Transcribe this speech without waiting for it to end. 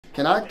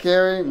Can I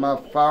carry my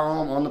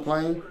firearm on the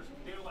plane?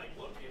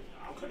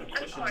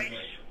 Of course.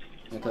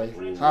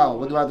 Okay. How?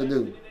 What do I have to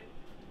do?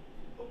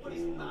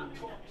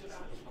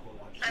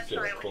 I'm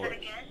sorry, what's that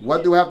again?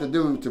 What do I have to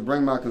do to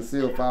bring my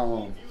concealed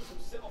firearm?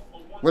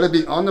 Will it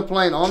be on the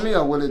plane on me,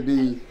 or will it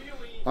be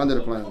under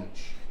the plane?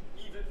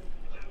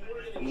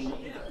 You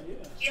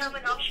have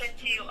an option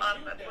to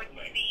put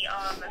the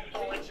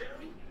phone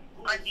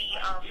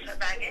on the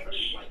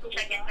baggage,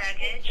 check-in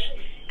baggage,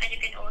 and you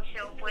can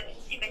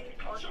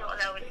also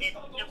allow it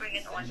to bring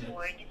it on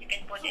board. You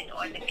can put it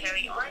on the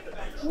carry-on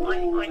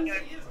on your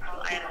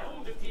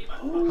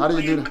item. How do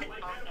you do that?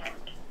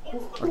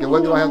 Okay,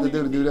 what do I have to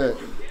do that?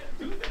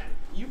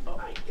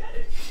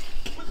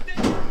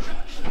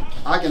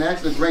 I can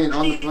actually bring it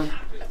on the plane.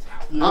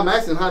 I'm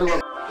asking how do I...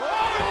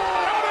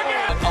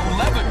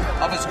 11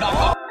 of his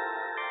knockout.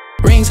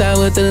 Ringside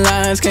with the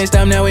lines, can't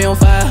stop, now we on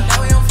fire.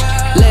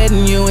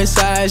 Letting you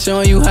inside,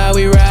 showing you how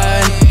we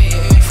ride.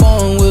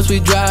 Foreign wheels we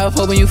drive,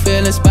 hoping you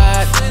feel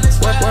inspired.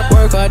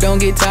 Work hard, don't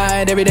get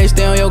tired, every day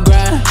stay on your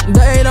grind.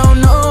 They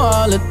don't know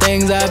all the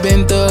things I've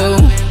been through.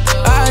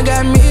 I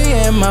got me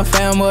and my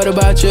fam, what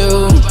about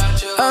you?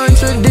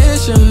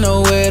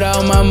 Untraditional with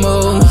all my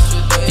moves.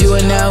 You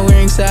are now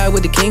ringside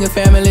with the king of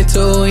family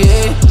too,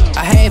 yeah.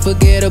 I ain't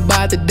forget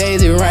about the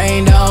days it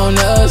rained on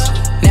us.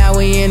 Now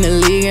we in the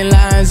league and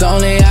lines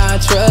only I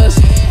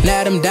trust.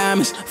 Now them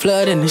diamonds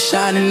flooding and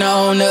shining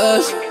on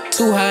us.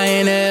 Too high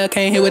in the air,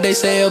 can't hear what they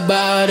say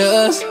about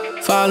us.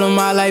 Follow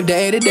my life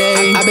day to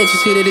day. I bet you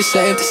see that it's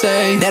safe to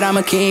say that I'm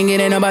a king, it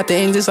ain't about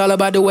things, it's all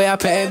about the way I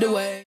paved the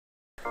way.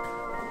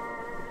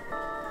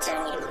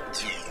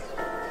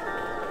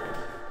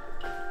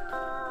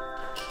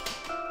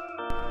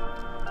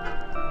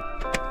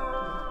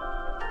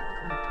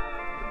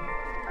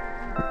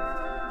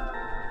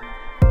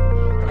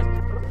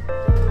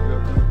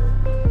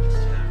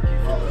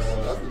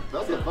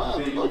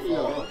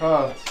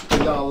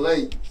 Y'all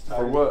late.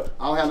 For what?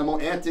 I don't have no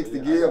more antics to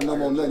give, no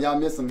more nothing. Y'all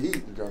miss some heat.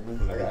 You got me?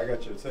 I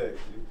got your text.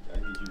 I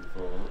need you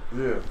for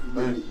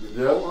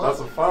Yeah, that's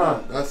a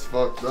fine. That's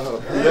fucked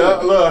up. Yeah,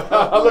 look,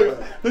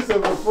 look. He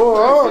said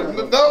before,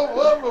 no,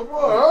 what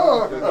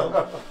before,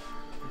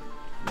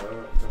 No,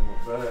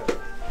 bad.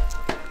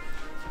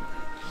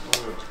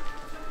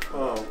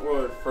 Oh,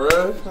 boy,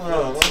 fresh.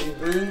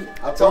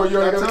 I told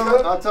him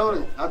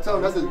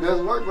that's his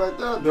best work right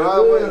there.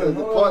 Driveway,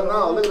 the part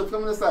now. Look at him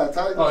coming inside.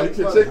 Oh, you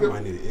can check it.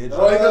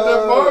 Oh, you got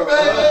that bar,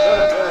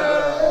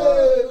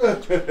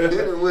 man.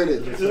 Hit him with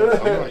it.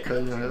 I'm not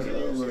cutting your head.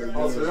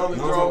 Oh, so you only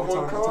drove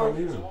one car?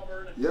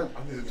 Yeah. I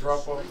need to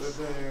drop off that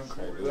damn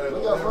car.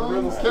 Look out, bro.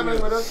 Kevin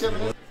with us,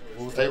 Kevin.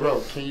 Hey, bro,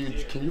 can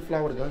you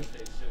fly with a gun?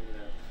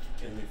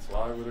 Can you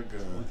fly with a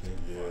gun?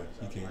 Yeah,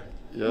 you can.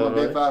 You want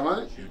to bet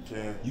 500? You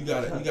can. You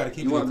gotta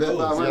keep you it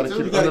closed.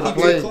 You gotta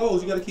keep it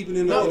closed. You gotta keep it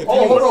in there.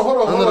 Hold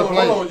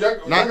on.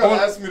 Y'all gotta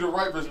ask me the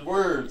right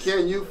words.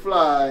 Can you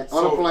fly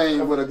on a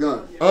plane with a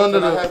gun?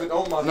 Can I have it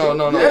on my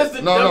No.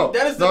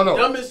 That is the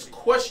dumbest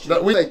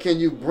question. Can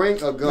you bring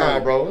a gun? Nah,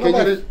 bro. Can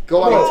you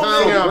go out of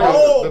town?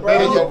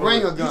 Can you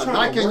bring a gun?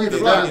 Not can you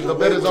fly? The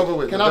bet is over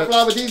with. Can I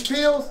fly with these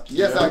pills?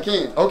 Yes, I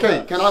can.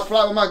 Okay. Can I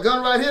fly with my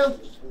gun right here?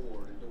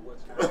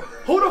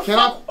 Who the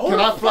fuck? Can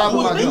I fly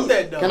with my gun?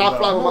 Can I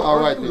fly with my? All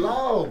right, then.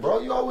 No, bro.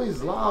 You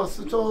always lost.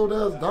 Sit your old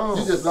ass down.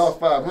 You just lost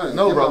 500.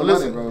 No, bro.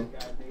 Listen, bro.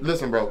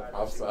 Listen, bro.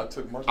 I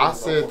took my. I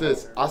said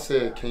this. I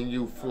said, can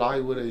you fly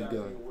with a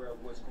gun?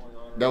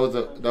 That was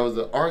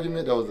an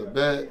argument. That was a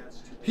bet.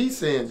 He's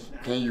saying,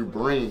 can you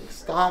bring?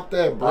 Stop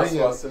that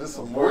bringing.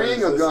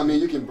 Bring a gun. I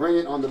mean, you can bring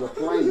it onto the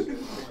plane.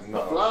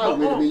 No. Fly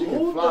with it. You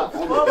can fly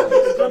on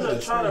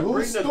the plane.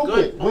 Who's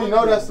stupid? We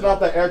know that's not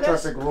the air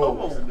traffic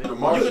rule. You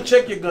can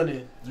check your gun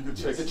in. You can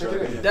check it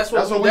in. That's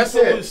what we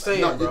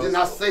saying. No, you did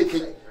not say.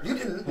 You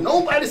didn't.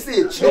 Nobody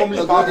said check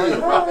the gun in.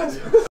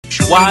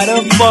 Why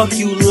the fuck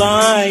you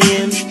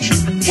lying?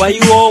 Why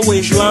you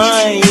always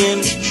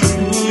lying?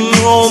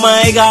 Oh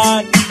my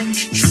God.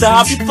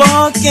 Stop your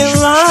fucking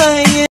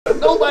lying.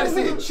 Nobody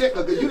said check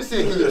a gun. You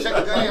said, can you check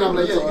a gun in? I'm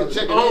like, yeah, you can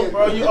check it in.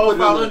 Bro, you owe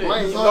 500.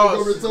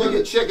 You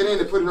can check it in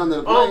and put it under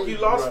the plane. You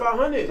lost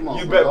 500. Come on,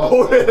 you bet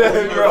more than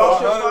that,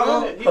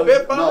 bro. He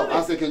bet 500. No,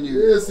 I said, can you?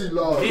 Yes, he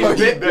lost. He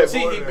bet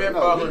 500.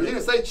 No, he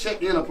didn't say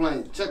check in a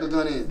plane. Check a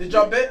gun in. Did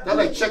y'all bet? That's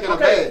like checking a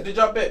bag. Did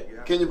y'all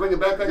bet? Can you bring a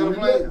backpack on a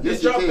plane?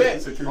 Yes, you can.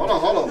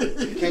 Hold on.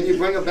 Can you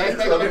bring a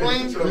backpack on a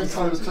plane?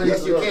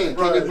 Yes, you can. Can you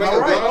bring a gun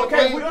on a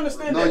plane? Okay, we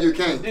understand that. No, you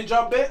can't. Did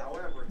y'all bet?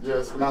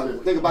 Yes, now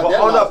think about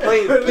that. On a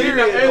plane,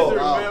 period.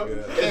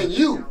 Can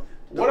you?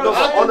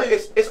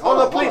 It's on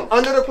the plane,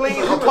 under the plane.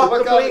 You talk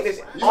the plane. It's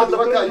on the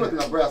plane. You went to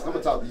Nebraska. I'm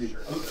gonna talk to you.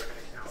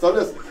 So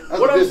this.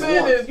 What I'm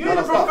saying is, you ain't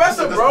a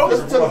professor, bro.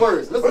 Listen to the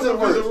words. Listen to the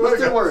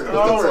words.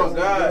 Oh my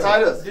God.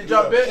 Try this. Did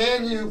y'all bet?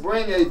 Can you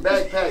bring a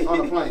backpack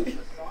on a plane?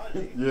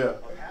 Yeah.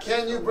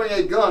 Can you bring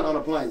a gun on a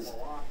plane?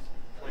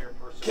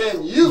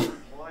 Can you?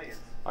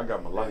 I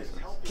got my license.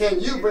 Can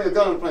you bring a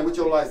gun on a plane with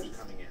your license?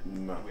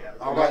 No.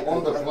 All right,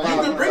 on the plane.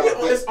 You can bring it.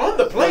 It's on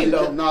the plane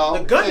though. No,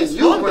 the gun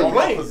is on the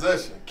plane.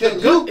 Possession. Can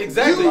you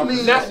exactly?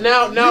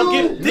 Now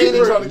get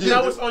deeper.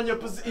 Now it's on your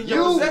possession.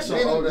 You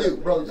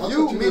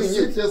meaning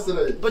you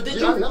yesterday. But did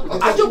you?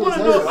 I just want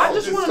to know. I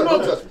just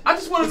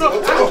want to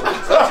know.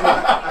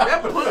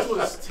 That punch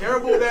was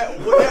terrible. That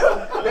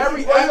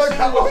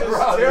reaction was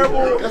just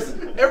terrible.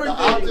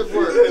 Everything was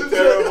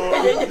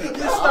terrible.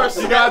 Just start.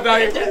 You got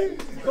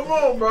Come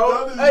on,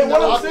 bro. Hey,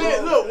 what I'm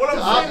saying, look, what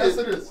I'm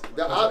saying is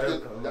the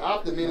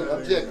opposite meaning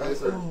object. That's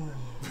the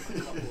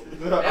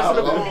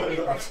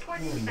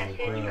message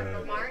from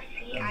Lamar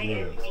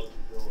CISD.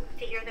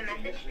 To hear the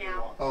message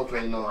now.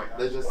 Okay, no,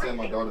 they just sent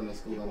my daughter to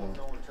school. I know.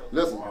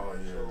 Listen,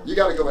 you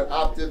gotta go with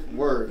optive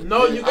word.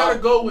 No, you gotta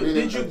go with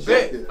did you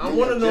bet? I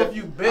want to know if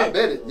you bet. I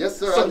bet it. Yes,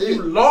 sir. So I did.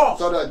 You lost.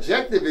 So the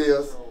objective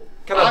is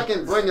I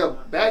can bring a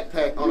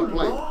backpack on a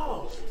plane.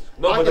 No,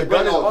 but the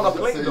gun is on a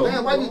plane though.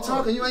 Man, why you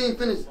talking? You ain't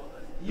finished.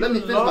 Let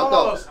me finish my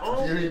lost.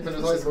 thought. You ain't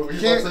finished high school.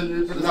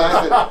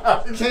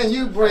 Can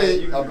you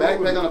bring a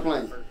backpack on a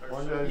plane?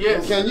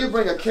 Yes. Can you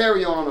bring a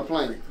carry-on on a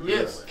plane?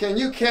 Yes. Can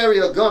you carry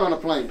a gun on a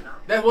plane?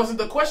 That wasn't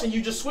the question.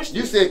 You just switched it.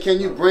 You said, can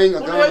you bring a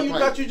gun on a plane? You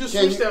thought you just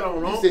switched that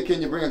on, You said,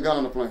 can you bring a gun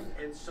on a plane?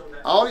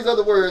 All these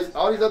other words,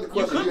 all these other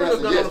questions, you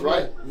answer yes,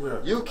 right?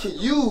 You,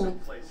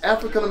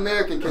 African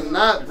American,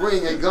 cannot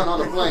bring a gun on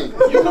a plane.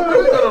 You can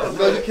bring a gun on a plane.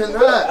 No, you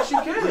cannot. Yes,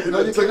 you can.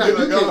 No, you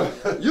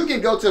cannot. You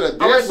can go to the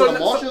desk where the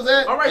marshal's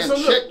at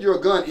and check your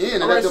gun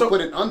in and let them put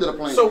it under the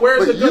plane. So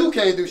where's the gun? But you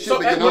can't do shit so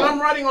with your when gun. I'm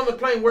riding on the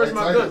plane, where's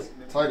my gun?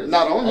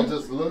 Not on you.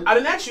 Just look. I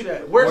didn't ask you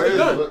that. Where's the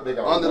gun?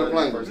 Under the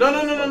plane.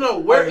 No.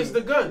 Where is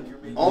the gun?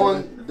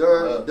 On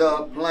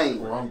the plane.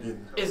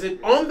 Is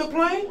it on the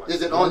plane?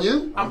 Is it on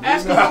you? I'm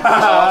asking you a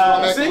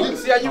question.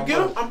 See how you get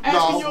them? I'm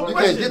asking you a question. You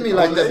can't get me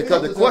like that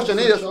because the question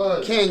is,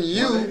 can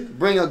you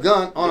bring a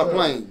gun on a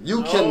plane?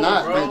 You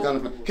cannot bring a gun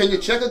on a plane. Can you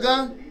check a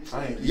gun?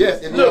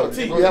 Yes. Look,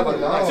 T, you have a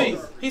gun. T,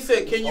 he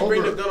said, can you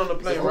bring the gun on the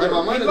plane? Right?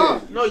 My money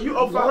lost. No, you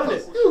owe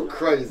 500. You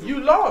crazy. You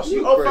lost.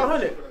 You owe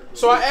 500.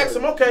 So I asked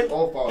him, okay,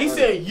 he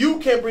said you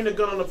can't bring the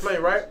gun on the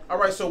plane, right? All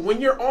right, so when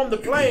you're on the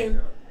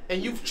plane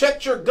and you've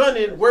checked your gun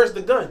in, where's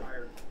the gun?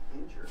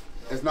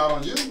 It's not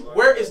on you.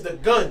 Where is the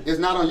gun? It's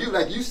not on you.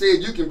 Like you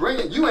said, you can bring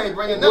it. You ain't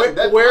bringing nothing.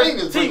 That plane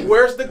is bringing it.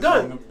 Where's the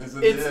gun?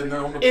 It's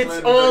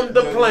on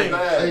the plane.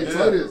 Hey,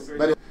 tell this.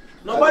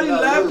 Nobody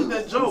laughed at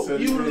that joke.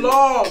 You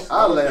lost.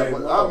 I laugh,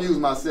 but I amuse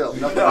myself.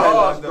 You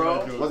lost,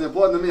 bro. What's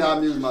important to me, I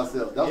amuse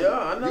myself. Yeah, I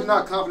know. You're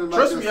not confident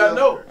about yourself. Trust me, I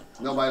know.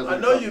 Nobody I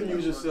know you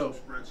amuse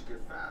yourself.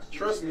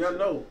 Trust me, I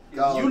know.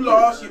 You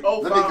lost, you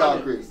owe $500. Let me call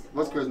Chris.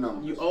 What's Chris'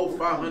 number? You owe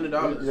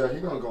 $500. Yeah,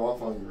 he's gonna go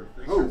off on you.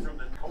 Who?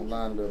 I'm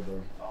lined up,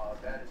 bro.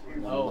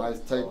 Oh. Nice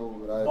table,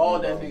 but I all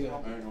that nigga.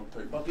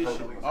 Fuck his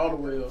shit all the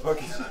way up. Fuck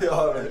his shit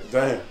all that.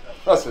 Damn.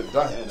 I said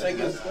damn. Take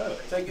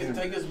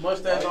his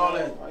mustache, all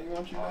that.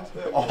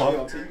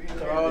 All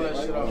that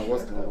shit off.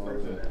 What's going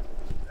on?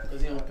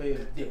 Cause he don't pay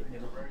his dick,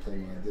 nigga.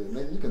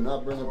 Nigga, you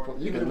cannot bring a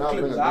you cannot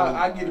bring a gun.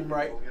 I get him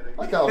right.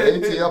 I call the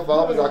ATF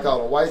office. I call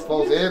the white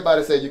folks.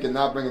 Everybody say you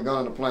cannot bring a gun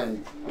on the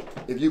plane.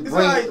 If you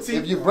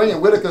bring it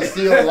with a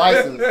concealed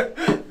license.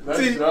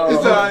 If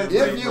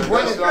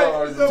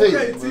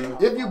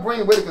you bring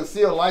it with a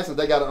concealed license,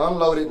 they gotta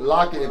unload it,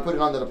 lock it, and put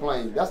it under the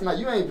plane. That's not.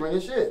 You ain't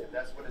bringing shit.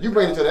 You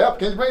bring it to the airport.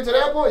 Can you bring it to the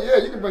airport? Yeah,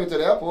 you can bring it to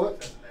the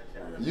airport.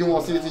 You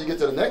won't see it till you get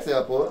to the next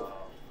airport.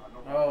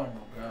 Oh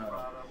my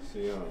God.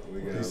 He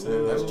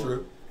said that's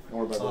true.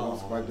 Don't worry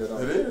about that.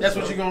 It is. That's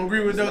what you gonna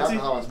agree with, though, T?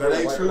 That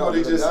ain't true what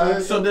he just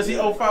said. So does he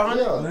owe 500?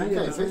 Yeah, you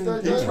can't fix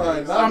that. He's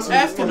trying not I'm to.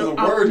 asking him.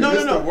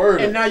 No.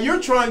 And now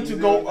you're trying to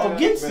go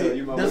against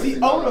it. Does he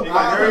owe the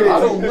 500? I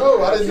don't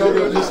know. I didn't know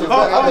the initial.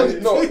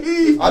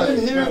 I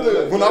didn't hear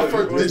the when I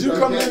first. Did you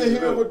come in and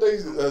hear what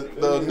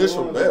the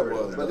initial bet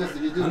was? It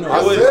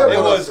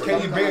was.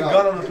 Can you bring a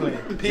gun on the plane?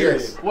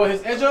 Period. What,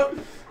 his edge up?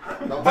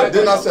 But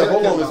then I said,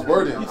 hold on, it's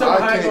wording. You talking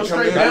about how it goes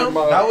straight down?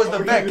 That was the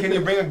bet. Can you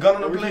bring a gun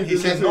on the plane? He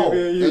said no.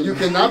 And you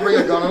cannot bring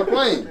a gun on the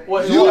plane.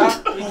 What, you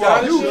can't.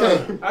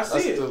 I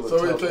see it.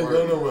 So it can't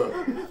go nowhere.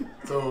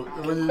 So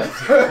when you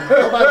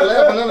nobody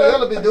laughing on the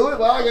Ellaby do it,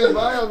 why I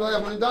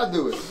laugh when you not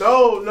do it?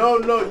 No,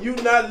 you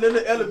not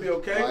Leonard Ellaby,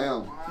 okay? I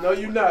am. No,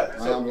 you not.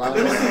 I am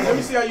lying. Let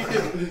me see how you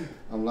did it.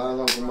 I'm lying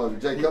on some other.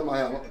 Jay, cut my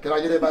hair. Can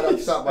I get everybody out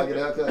the shop while I get a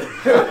haircut?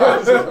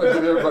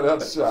 get everybody out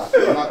the shop.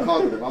 I'm not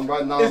comfortable. I'm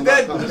right now. Is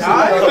that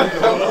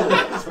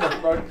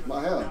dye?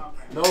 My hair.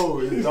 No,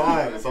 it's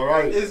dying. It's all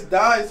right. It's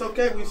dye. It's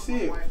okay. We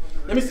see it.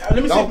 Let me see.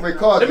 Don't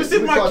record. Let me see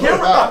if my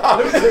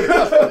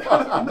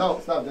camera. No,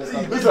 stop that.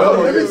 Let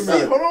me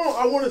see. Hold on.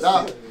 I want to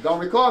see. Don't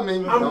record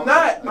me. I'm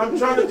not. I'm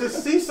trying to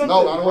just see something.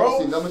 No, I don't want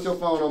to see. Don't put your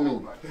phone on me.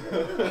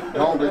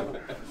 Don't.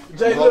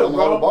 Jay, look,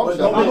 bro.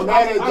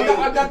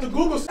 I got the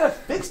Google.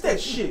 Fix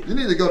that shit. You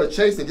need to go to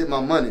Chase and get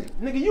my money.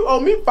 Nigga, you owe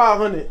me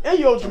 500, and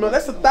you owe Jermell.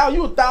 That's $1,000.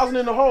 You 1,000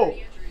 in the hole.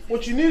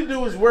 What you need to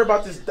do is worry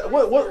about this.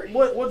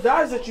 What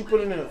dyes that you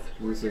put in there?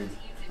 Let me see.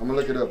 I'm gonna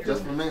look it up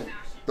just for a minute.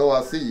 though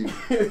I see you.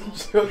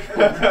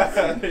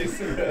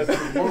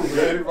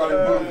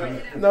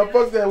 No,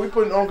 fuck that. We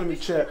putting Uncle in the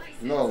chat.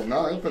 No,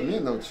 I ain't putting me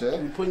in no chat.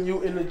 We putting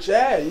you in the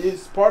chat.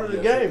 It's part of the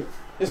game.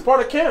 It's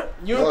part of camp.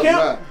 You in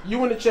camp?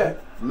 You in the chat.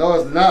 No,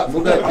 it's not.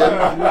 Move that,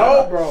 Kevin.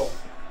 No, bro.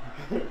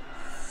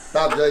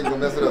 Stop, Jay. You gonna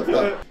mess it up.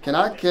 Stop. Can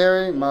I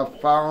carry my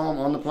firearm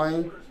on the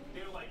plane?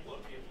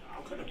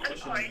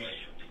 Of course.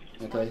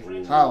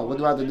 Okay. How? What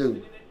do I have to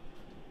do?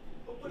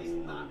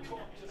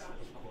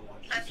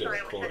 I'm sorry,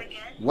 what's that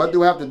again? What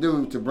do I have to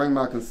do to bring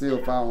my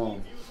concealed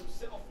firearm?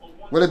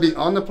 Will it be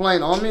on the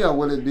plane on me, or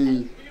will it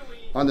be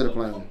under the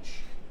plane?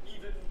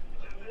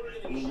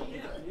 You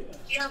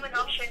have an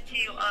option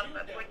to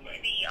put the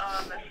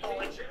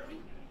phone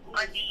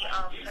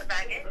on the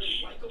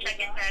baggage,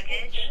 check-in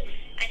baggage,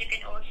 and you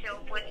can also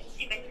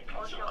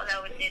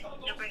allow it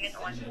to bring it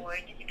on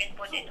board. You can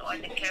put it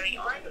on the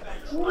carry-on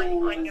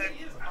on your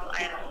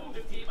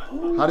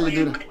item. How do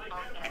you do that?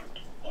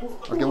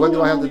 Okay, what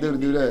do I have to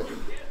do that?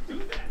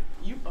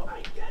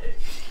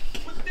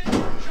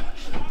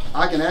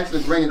 I can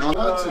actually bring it on.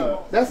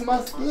 That's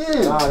my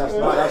skin. Nah, that's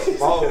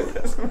bold.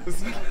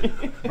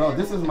 Bro,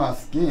 this is my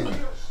skin.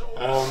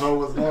 I don't know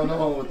what's What's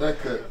going on with that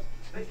cut?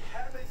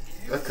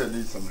 That could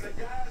need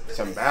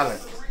some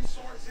balance.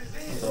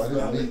 So it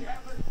is neat.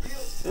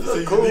 It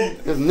look cool.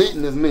 It's neat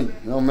and it's me.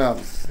 It don't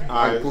matter.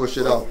 I can pull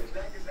shit off.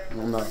 It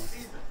don't matter.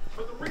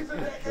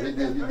 You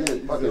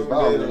did fucking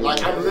ball.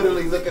 Like I'm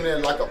literally looking at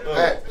it like a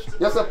patch.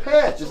 That's a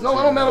patch. It's no,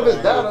 it don't matter if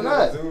it's down or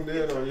not.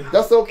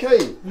 That's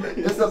okay.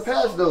 It's a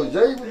patch though,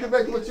 Jay. We'll get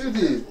back to what you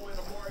did.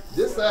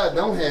 This side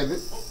don't have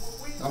it.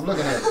 I'm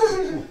looking at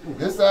it.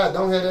 This side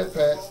don't have that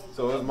patch.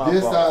 So it's my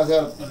This fault. side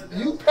has.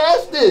 You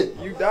patched it.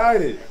 You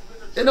dyed it.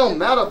 It don't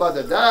matter about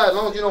the dye as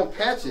long as you don't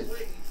patch it.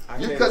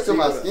 You cut to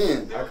my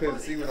skin. I couldn't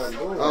see what I'm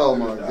doing. Oh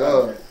my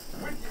God.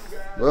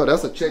 Well,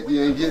 that's a check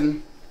you ain't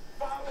getting.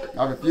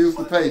 I refuse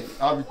to pay.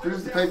 I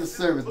refuse to pay the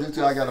service due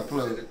to I got a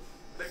plug.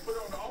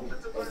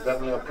 It's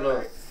definitely a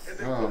plug.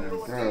 Oh my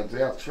God,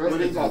 Jay, I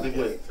trusted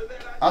him.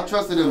 I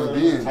trusted him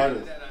again.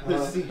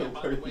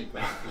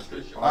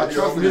 I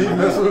trusted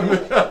him.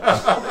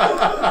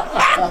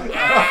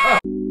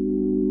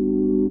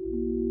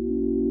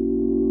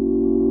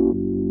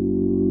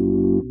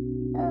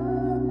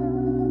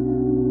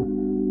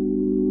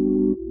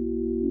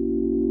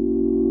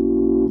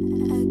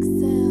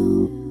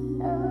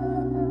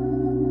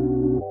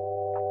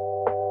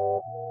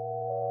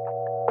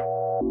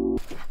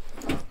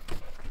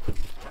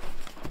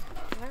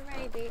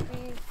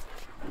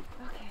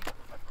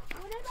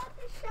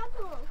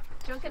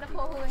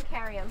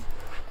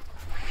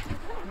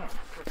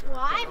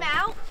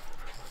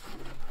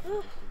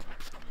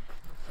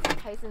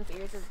 Tyson's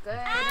ears is good.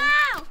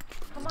 Ow!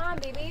 Come on,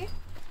 baby.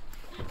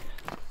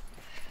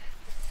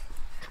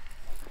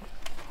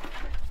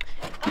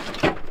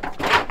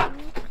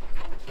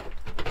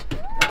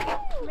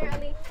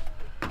 Merrily.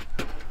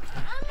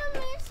 I'm gonna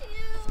miss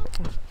you.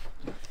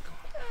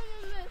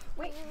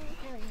 Wait,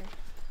 carry her.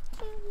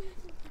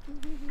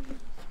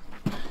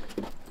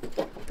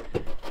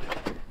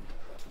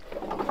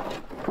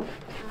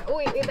 Oh,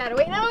 wait, that.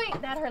 Wait, no,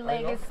 wait. That her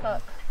leg is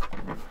stuck.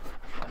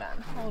 Hold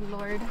on. Oh,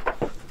 Lord.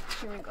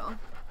 Here we go.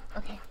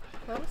 Okay,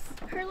 close.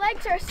 Her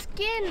legs are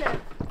skin.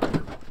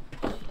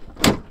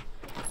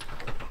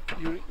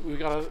 We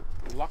gotta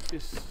lock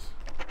this.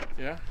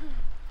 Yeah?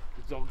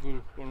 It's all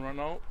good. Gonna run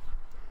out?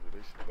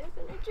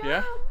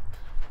 Yeah?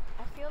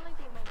 I feel like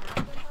they might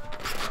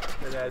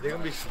not. Yeah, they're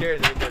gonna be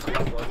scared. They're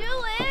gonna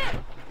do it.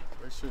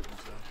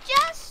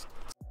 Just.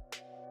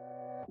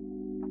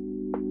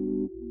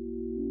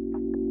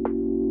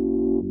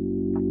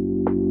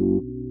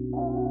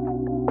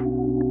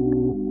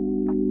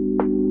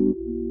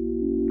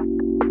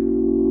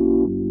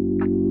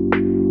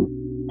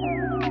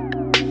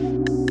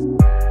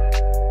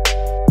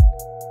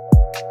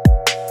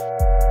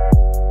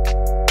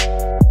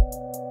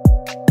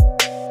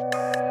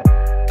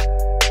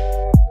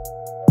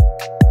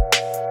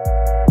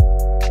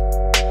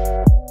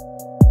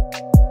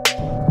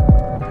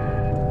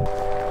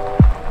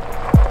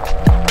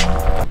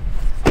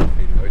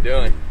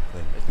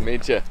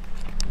 Meet you.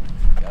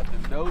 Got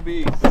them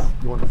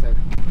dobies. You want to say?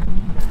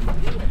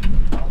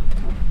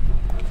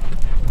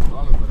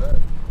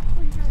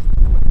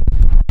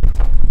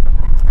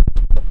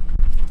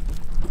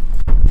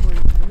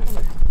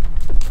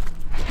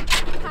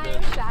 Hi,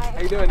 I'm Shy.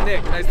 How you doing,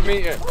 Nick? Nice to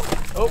meet you.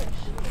 Oh.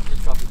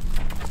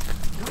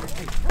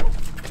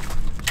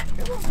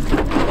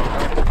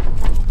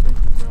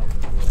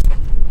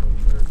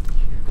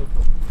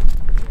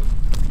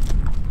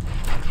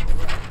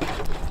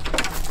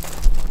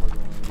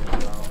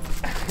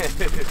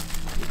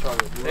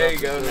 There you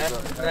go.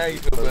 Now you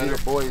feel better. He's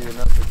a boy and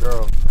that's a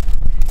girl.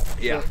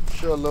 Yeah.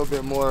 Sure, a little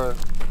bit more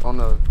on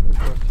the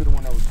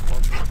one that was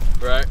talking.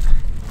 Right.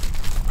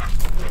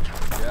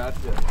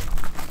 Gotcha.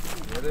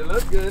 Yeah, they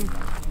look good.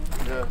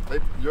 Yeah, they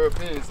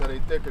Europeans, so they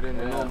thicker than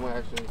the normal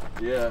actually.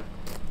 Yeah.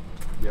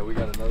 Yeah, we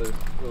got another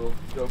little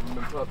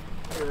Doberman pup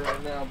here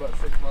right now, about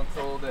 6 months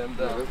old, and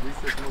these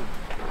 6 months.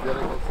 Yeah,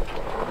 they go 6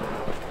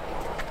 months.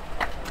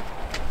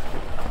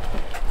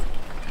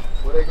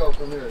 Where they go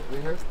from here? We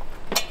here?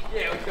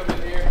 Yeah, we come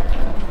in here.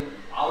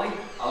 Ali.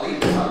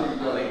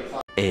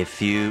 A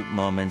few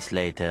moments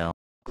later.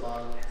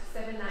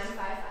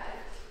 7955.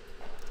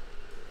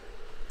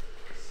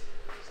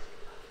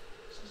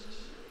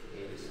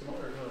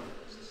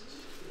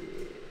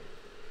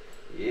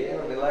 Yeah,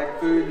 when they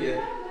like food,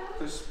 you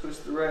push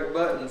the right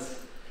buttons.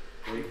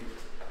 You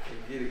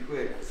get it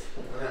quick.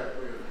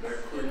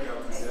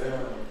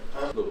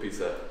 Little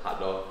piece of hot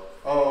dog.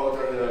 Oh,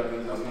 okay, yeah.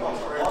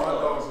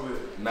 Hot dogs with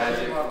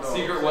Magic.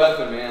 Secret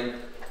weapon,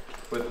 man.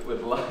 With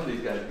a lot of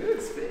these guys.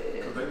 Good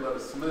spit. They love the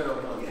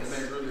smell, huh? Yes. They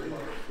ain't really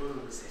about the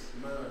food. The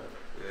smell.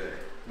 Yeah.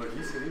 Look,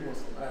 he said he wants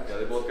some action. Yeah,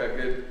 they both got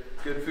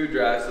good food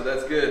drive, so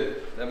that's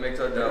good. That makes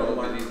our job a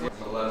little bit easier.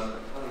 So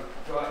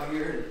go out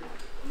here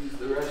and use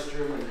the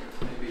restroom and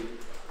maybe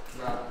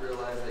not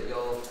realize that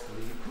y'all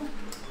leave.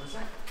 What's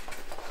that?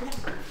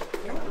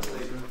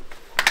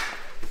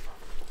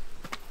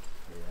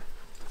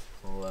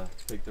 We'll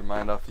take their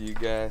mind off of you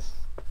guys.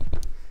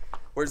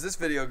 Where's this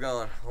video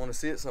going? I want to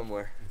see it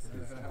somewhere.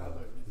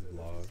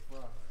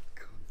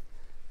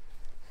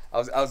 I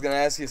was gonna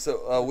ask you,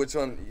 so which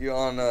one you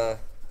on? Oh,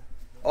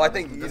 I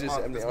think you just.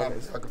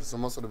 So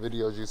most of the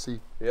videos you see.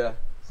 Yeah.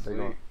 They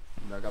go.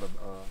 I got a.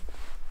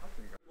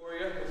 For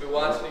you, we'll be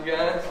watching you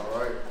guys.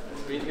 All right.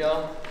 Nice meeting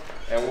y'all,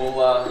 and we'll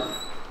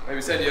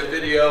maybe send you a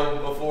video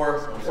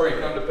before you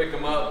come to pick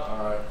them up.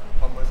 All right.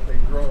 How much they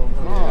grow?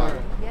 Huh?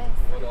 Yes.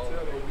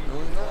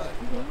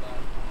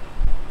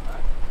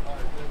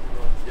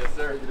 Yes,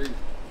 sir.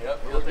 Yep.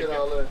 We'll get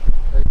all that.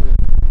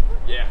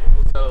 Yeah.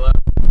 We'll settle up.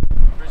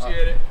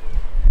 Appreciate it.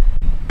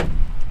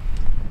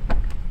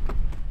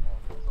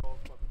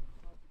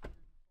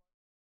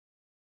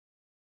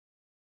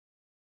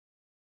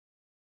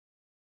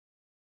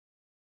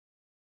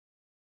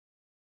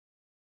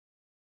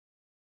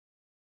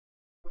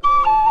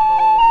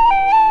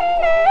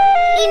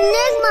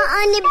 Enigma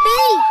on the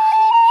beat.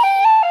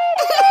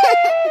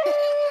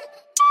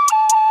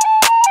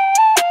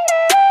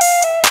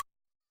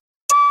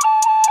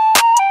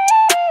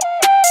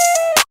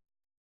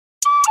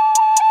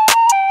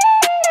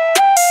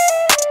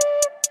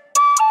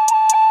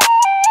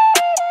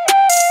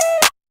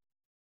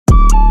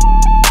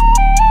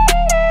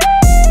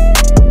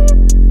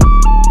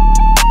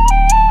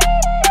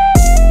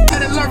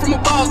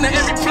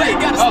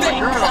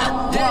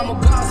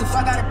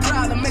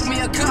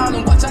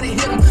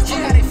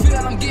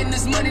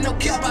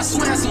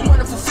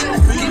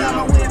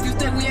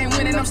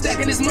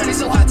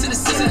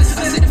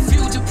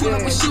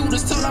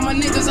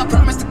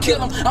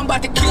 I'm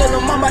about to kill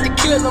him, I'm about to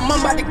kill him, I'm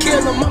about to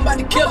kill him, I'm about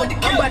to kill him,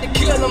 I'm about to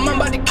kill him, I'm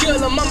about to kill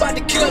him, I'm about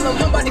to kill him,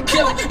 I'm about to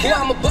kill him. Boy,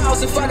 I'm a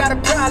boss, if I got a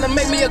problem,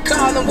 make me a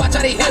call and watch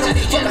how they hit him.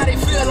 Fuck how they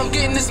feel, I'm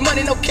getting this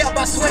money, no cap,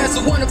 I swear it's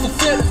a wonderful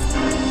feeling.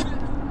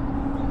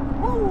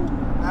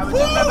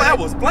 That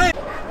was blank.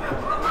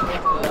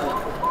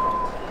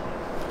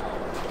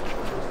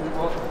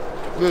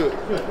 Good.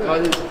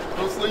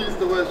 No sleeves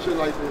to wear shit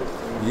like this.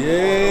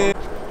 Yeah.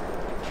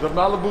 The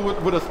Malibu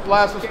with a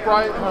splash of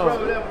Sprite. Huh?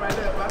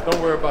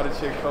 Don't worry about it,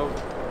 chick, folks.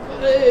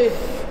 Hey.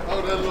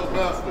 Oh, that little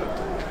bastard.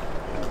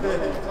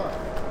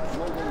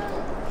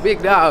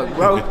 Big dog,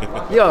 bro.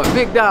 Yo,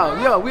 big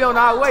dog. Yo, we on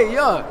our way.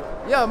 Yo,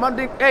 my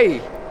dick.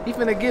 Hey, he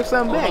finna give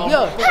something back.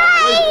 Yo.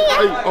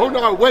 Hey, on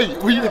our way.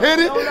 We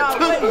headed to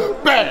the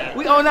bag.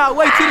 We on our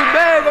way to the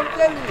bag, I'm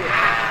telling you.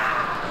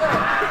 Yo.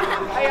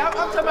 Hey, I'm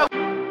talking about.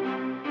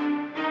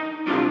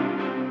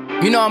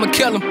 You know I'ma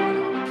kill him.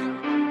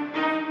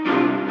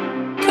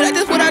 Cause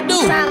that's what I do.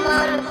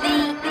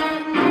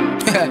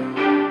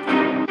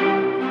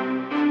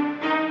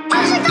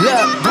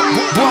 Look,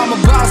 boy, I'm a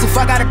boss. If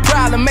I got a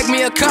problem, make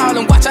me a call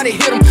and watch how they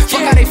hit them.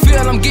 Fuck how they feel.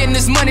 I'm getting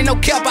this money, no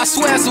cap. I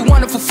swear it's a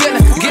wonderful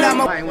feeling. Get out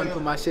my. I ain't wanna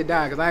put my shit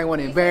down because I ain't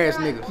wanna embarrass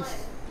niggas.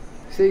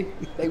 See,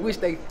 they wish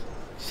they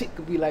shit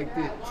could be like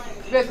this,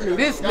 especially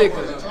this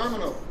nigga.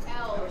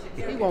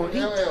 He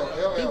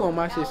want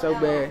my shit so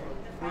bad.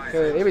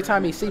 Cause every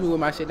time he see me with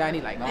my shit down,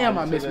 he like, damn,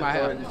 I miss my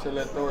hair. You should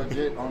let Thor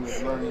get on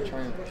this learning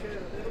train.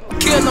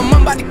 Kill him,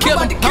 I'm about to kill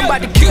him, I'm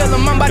about to kill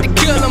him, I'm about to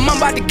kill him, I'm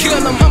about to kill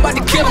him, I'm about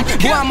to kill him.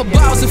 Boy, I'm a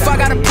boss, if I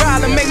got a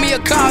problem, make me a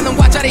call and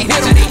watch how they hit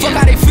him. Fuck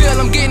how they feel,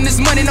 I'm getting this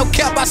money, no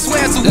cap, I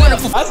swear it's a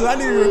wonderful. I said I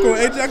need to record.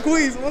 Hey,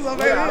 Jacquees, what's up,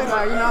 baby? You know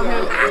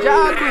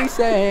what I'm saying? Jacquees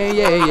saying,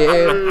 yeah.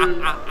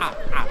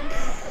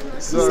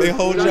 Say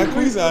whole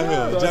Jacquees out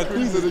here.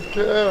 Jacquees in the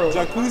cow.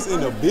 Jacquees in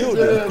the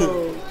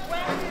building.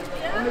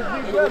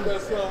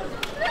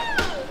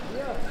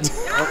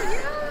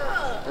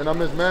 And I'm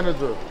his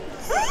manager.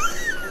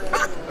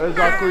 There's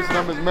Jacquees and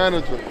I'm his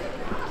manager.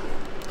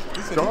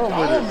 Go on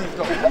with it.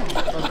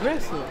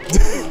 Aggressive.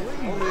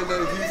 Only in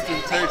that Houston,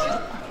 Texas.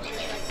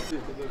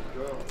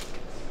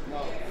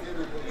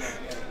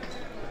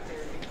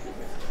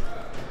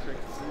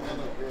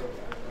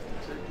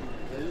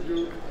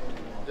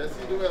 Yes,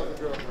 you do have a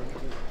girlfriend.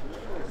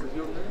 Yes, you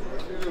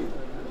do.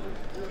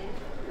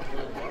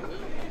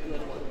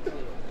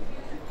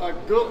 A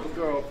good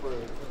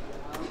girlfriend.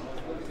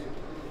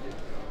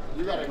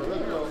 You got a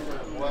good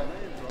girlfriend. What?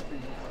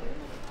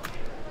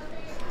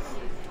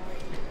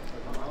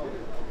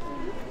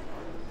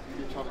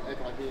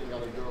 he ain't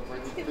got a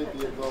girlfriend. He's 50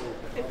 years old.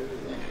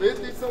 He's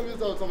 50-some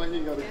years old talking about he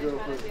ain't got a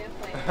girlfriend.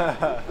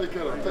 Look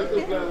at him. Take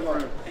this plan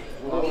on him.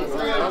 I'm a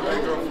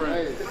girlfriend.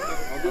 Hey,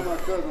 I'm doing my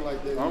cousin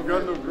like that. I'm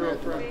got no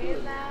girlfriend.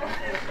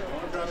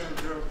 I'm got no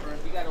girlfriend.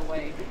 You gotta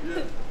wait.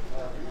 Yeah.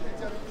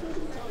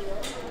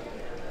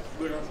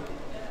 Look,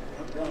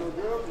 I'm got no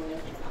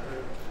girlfriend.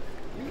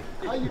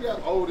 How you that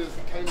old as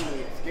can't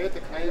even scared to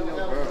claim your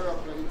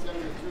girlfriend? He tell me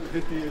the truth.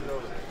 50 years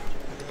old.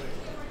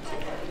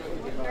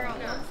 Girl,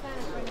 no.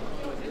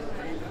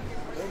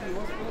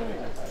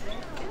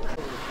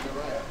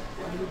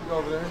 Go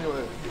over there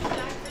anyway.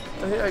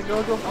 Hey, go.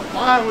 I'm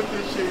fine with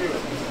this shit.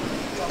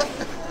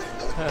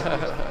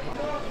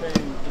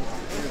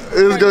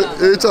 It's good.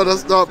 It's trying to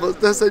stop us.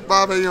 Let's say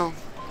 5 a.m.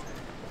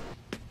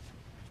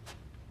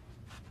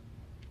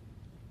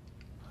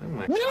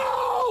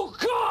 No,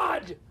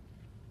 God!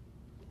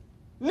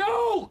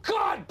 No,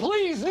 God,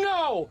 please,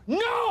 no!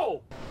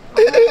 No!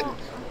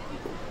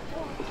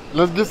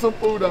 Let's get some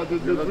food out there.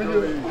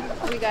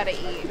 We gotta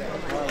eat.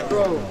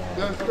 Bro,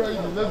 that's crazy.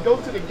 Let's go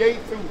to the gate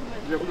too.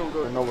 Yeah, we're gonna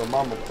go. I know what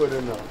mama put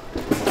in there.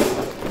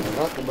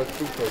 Not so much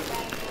toothpaste.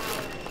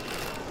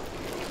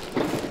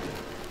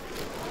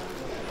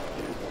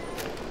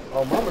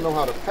 Oh, mama know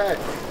how to pack.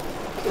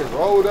 It's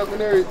rolled up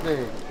and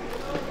everything.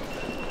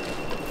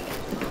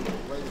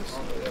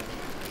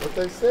 What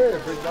they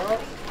said, big dog.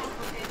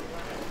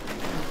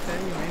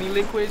 Any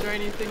liquids or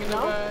anything in the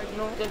bag?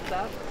 No? Just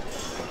that.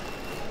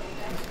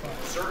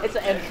 It's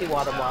an empty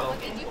water bottle.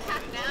 What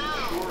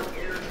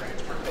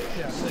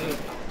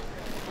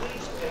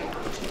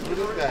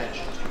is that?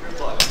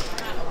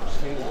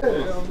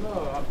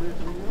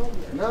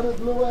 Now this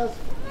little ass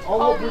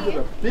almost with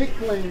a big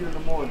plane in the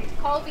morning.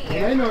 Colby. And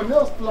ain't nothing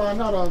else flying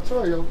out on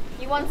Ontario.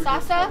 You want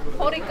salsa?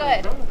 Hold it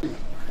good.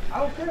 I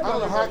don't care. I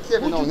don't know how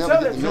Kevin don't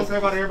never get the You don't care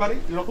about everybody?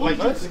 You don't like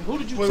us? Who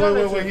did you tell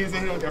that? Wait, he's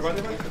in here with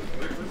everybody? Look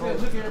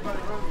at everybody.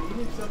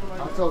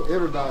 I told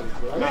everybody.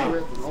 I got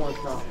arrested in Orange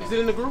County. Is it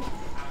in the group?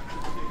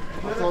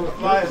 I told the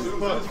Got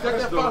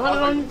that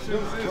 500 on you?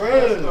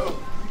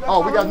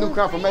 Oh, we got new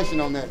confirmation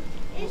on that.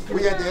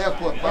 We at the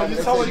airport. You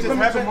saw what just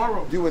happened?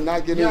 Tomorrow. You would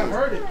not get in. Yeah, I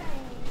heard it.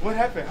 What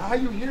happened? How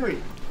you hear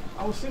it?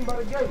 I was sitting by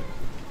the gate.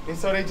 And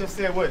so they just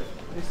said what?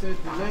 They said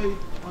delayed,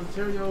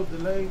 Ontario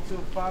delayed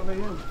till 5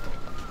 a.m.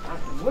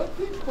 What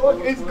the fuck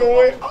is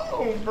going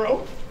on,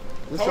 bro?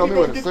 Just show me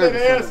what the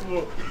service is.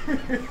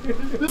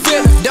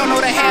 Don't know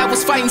the half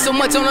was fighting so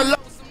much on the low.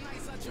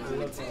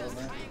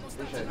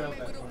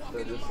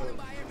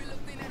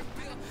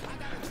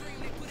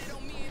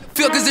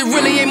 Feel cause it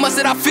really ain't much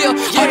that I feel.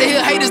 Hard to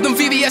hear haters, them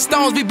VVS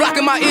stones be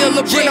blocking my ear.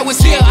 Labrino is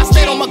here, I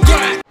stayed on my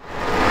grind.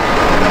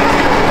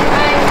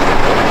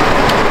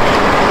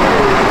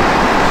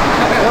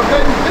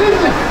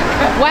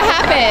 What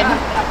happened?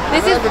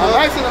 This is an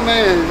accident,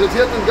 man. Just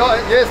hit them guy.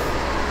 Yes.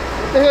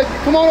 What the heck?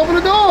 Come on, open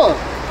the door.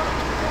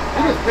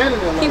 He just standing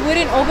there. He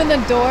wouldn't open the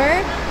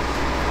door.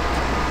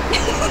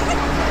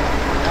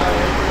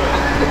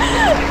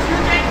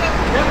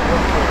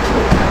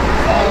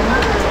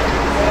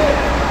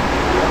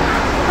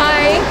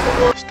 Hi.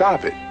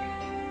 Stop it.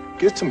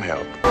 Get some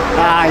help.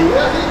 Hi.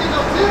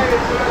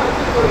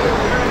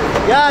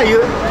 Yeah,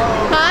 you.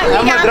 Hi.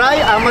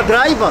 I'm a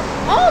driver.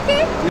 Oh,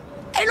 okay.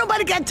 Ain't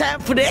nobody got time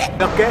for that.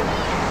 Okay.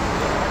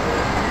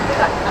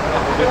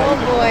 Oh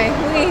boy,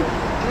 we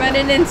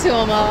running into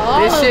him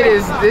all.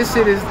 This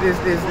shit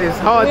is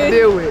hard to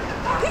deal with.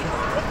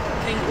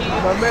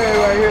 My man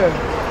right here.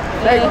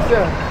 Thank you,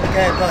 sir.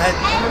 Okay, go ahead.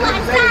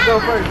 Go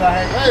first. Go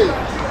ahead. Hey,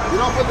 you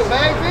don't put the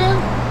bags in?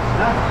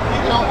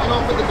 You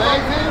don't put the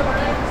bags in?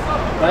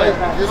 Hey,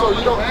 you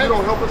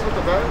don't help us with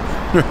the bags?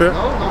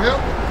 No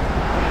help?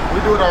 We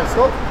do it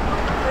ourselves.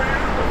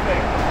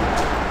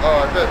 All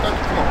right, thank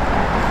you. Come on.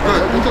 Good.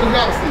 Go to the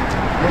driver's seat.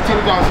 Go to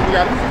the driver's seat. We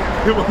got it.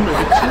 This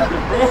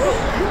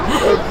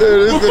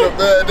been a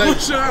bad day.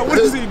 What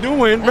is he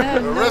doing, bro?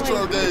 The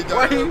retro game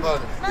got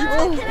everybody.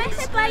 Mom, can I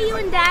sit by you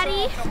and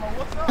Daddy?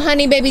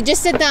 Honey, baby,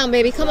 just sit down,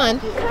 baby. Come on.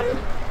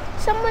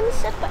 Someone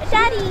sit by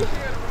Daddy.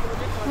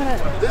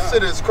 This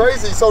shit is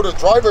crazy. So the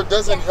driver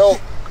doesn't help.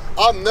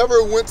 I've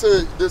never went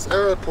to this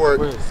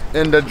airport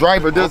and the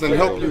driver doesn't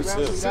help you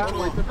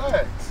situate the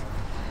bags.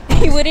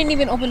 He wouldn't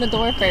even open the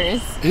door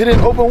first. He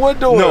didn't open what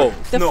door?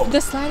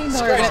 The sliding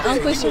door. He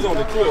was on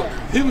the clip.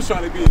 He was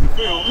trying to be in the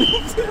film.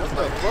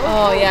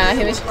 Oh yeah,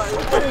 he was.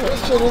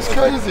 This shit is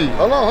crazy.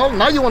 Hold on.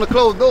 Now you want to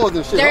close doors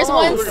and shit. There's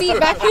one seat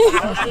back here.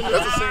 That's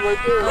a seat right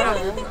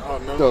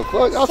there. The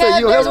fuck? I'll say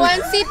you there's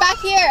one seat back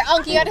here.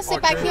 Uncle, you gotta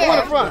sit back here. Go in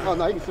the front. Oh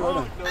no, you can sit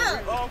right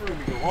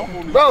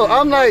there. Bro,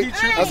 I'm like,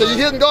 I said, you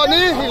hitting garden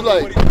in? He was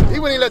like, he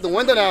wouldn't even let the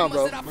window down,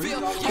 bro. He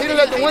didn't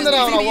let the window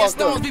down when I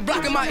walked up.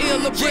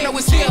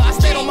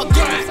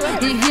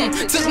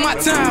 Took my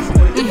time,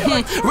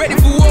 ready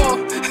for war.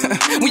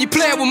 When you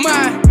play with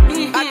mine,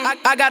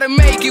 I gotta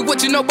make it.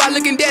 What you know by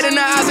looking dead in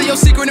the eyes of your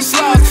secret and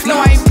flaws. No,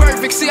 I ain't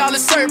perfect. See all the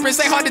serpents,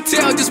 ain't hard to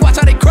tell. Just watch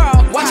how they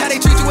crawl. Watch how they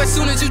treat you as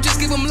soon as you just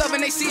give them love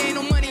and they see ain't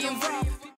no money.